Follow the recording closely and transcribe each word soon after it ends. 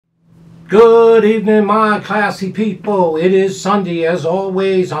Good evening, my classy people. It is Sunday, as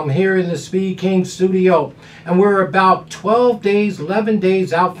always. I'm here in the Speed King studio, and we're about 12 days, 11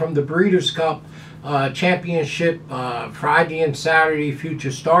 days out from the Breeders' Cup Championship, Friday and Saturday,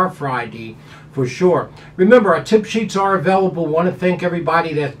 Future Star Friday, for sure. Remember, our tip sheets are available. Want to thank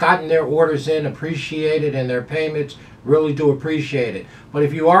everybody that's gotten their orders in, appreciate it, and their payments. Really do appreciate it. But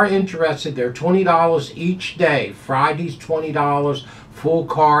if you are interested, they're $20 each day. Friday's $20, full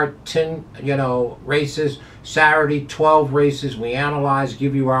card, 10 races. Saturday, 12 races. We analyze,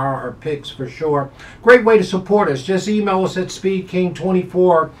 give you our picks for sure. Great way to support us. Just email us at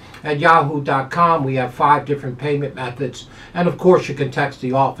speedking24@yahoo.com. We have 5 different payment methods. And of course, you can text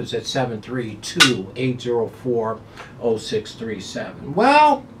the office at 732-804-0637.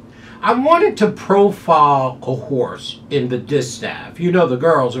 Well, I wanted to profile a horse in the Distaff. You know the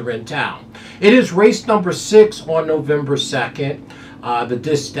girls are in town. It is race number 6 on November 2nd. The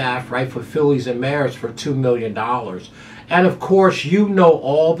Distaff, right, for fillies and mares for $2 million. And of course, you know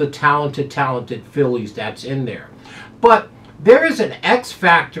all the talented fillies that's in there. But there is an X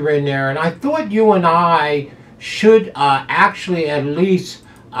factor in there, and I thought you and I should actually at least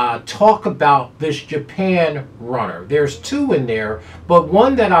talk about this Japan runner. There's 2 in there, but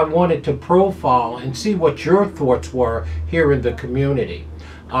one that I wanted to profile and see what your thoughts were here in the community.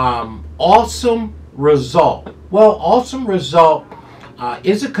 Awesome Result. Well, Awesome Result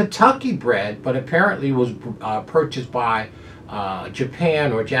is a Kentucky bred, but apparently was purchased by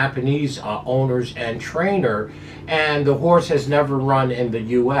Japan or Japanese owners and trainer, and the horse has never run in the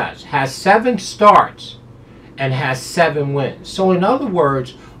U.S. Has 7 starts and has 7 wins. So in other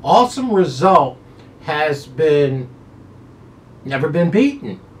words, Awesome Result has never been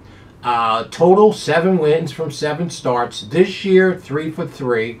beaten. Total 7 wins from 7 starts. This year, 3 for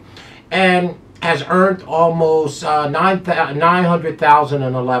 3, and has earned almost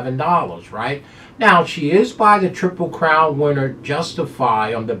 $900,011, right? Now, she is by the Triple Crown winner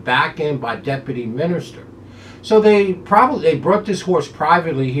Justify on the back end by Deputy Minister. So they brought this horse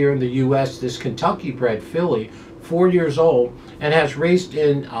privately here in the U.S., this Kentucky-bred filly, 4 years old, and has raced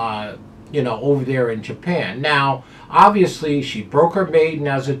in, over there in Japan. Now, obviously, she broke her maiden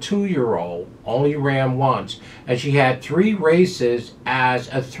as a 2-year-old, only ran once, and she had 3 races as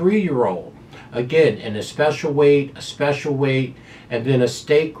a 3-year-old. Again, in a special weight, and then a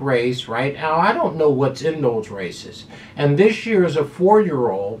stake race, right? Now, I don't know what's in those races. And this year is a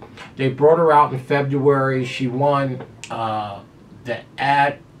 4-year-old. They brought her out in February. She won the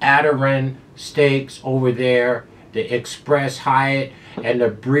Adiron Stakes over there, the Express Hyatt, and the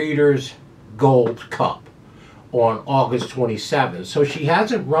Breeders' Gold Cup on August 27th. So she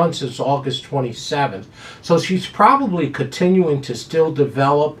hasn't run since August 27th. So she's probably continuing to still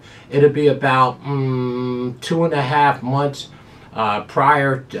develop. It'll be about 2.5 months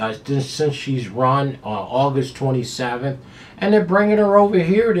prior since she's run August 27th. And they're bringing her over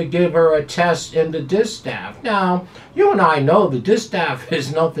here to give her a test in the Distaff. Now, you and I know the Distaff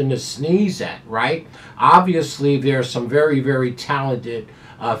is nothing to sneeze at, right? Obviously, there's some very, very talented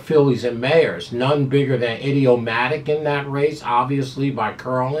fillies and mares. None bigger than Idiomatic in that race, obviously by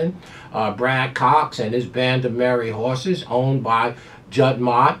Curlin, Brad Cox and his band of merry horses, owned by Judd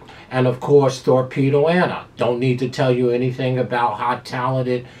Mott, and of course Torpedo Anna. Don't need to tell you anything about how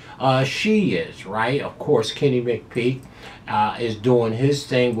talented she is, right? Of course, Kenny McPeak is doing his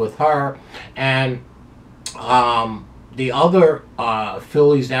thing with her, and the other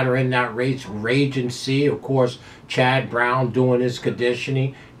fillies that are in that race, Rage and Sea, of course, Chad Brown doing his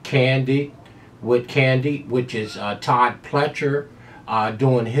conditioning, Candy, which is Todd Pletcher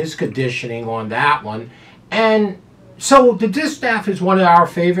doing his conditioning on that one. And so the Distaff is one of our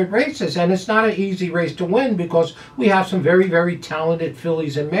favorite races, and it's not an easy race to win because we have some very, very talented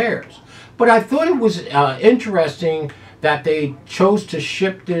fillies and mares. But I thought it was interesting that they chose to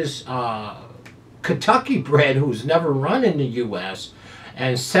ship this Kentucky bred who's never run in the U.S.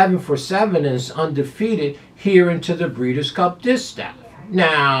 and 7 for 7 is undefeated here into the Breeders' Cup Distaff.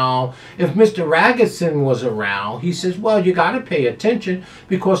 Now, if Mr. Raggedson was around, he says, well, you got to pay attention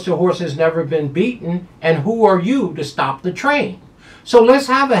because the horse has never been beaten, and who are you to stop the train? So let's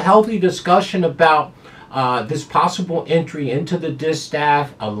have a healthy discussion about this possible entry into the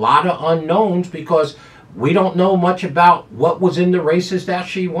Distaff. A lot of unknowns because we don't know much about what was in the races that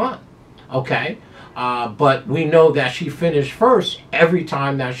she won, okay? But we know that she finished first every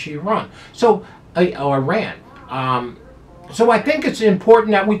time that she ran. So So I think it's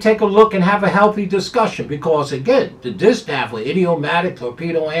important that we take a look and have a healthy discussion because, again, the Distaff with Idiomatic,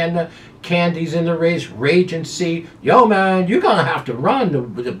 Torpedo Anna, Candy's in the race, Rage and Sea. Yo, man, you're going to have to run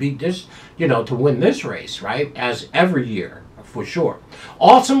to beat this, to win this race, right? As every year, for sure.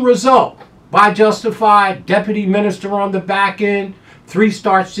 Awesome result by Justified. Deputy Minister on the back end. 3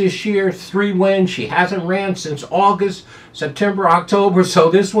 starts this year, 3 wins. She hasn't ran since August, September, October. So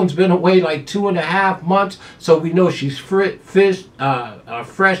this one's been away like 2.5 months. So we know she's fresh, fit,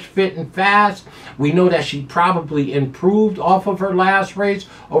 and fast. We know that she probably improved off of her last race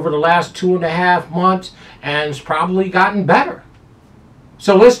over the last 2.5 months and has probably gotten better.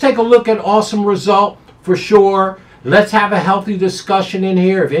 So let's take a look at awesome result for sure. Let's have a healthy discussion in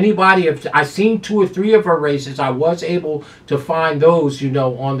here. If anybody, if I've seen 2 or 3 of her races, I was able to find those, you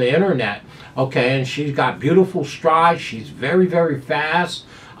know, on the internet. Okay, and she's got beautiful strides. She's very, very fast.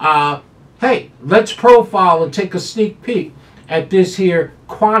 Hey, let's profile and take a sneak peek at this here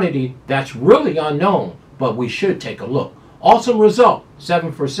quantity that's really unknown, but we should take a look. Awesome result,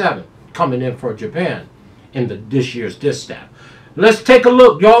 7 for 7, coming in for Japan in this year's Distaff. Let's take a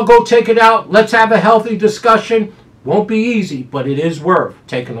look. Y'all go take it out. Let's have a healthy discussion. Won't be easy, but it is worth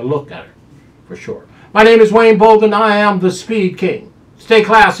taking a look at it, for sure. My name is Wayne Bolden. I am the Speed King. Stay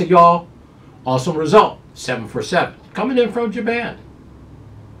classy, y'all. Awesome result, 7 for 7. Coming in from Japan.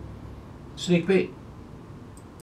 Sneak peek.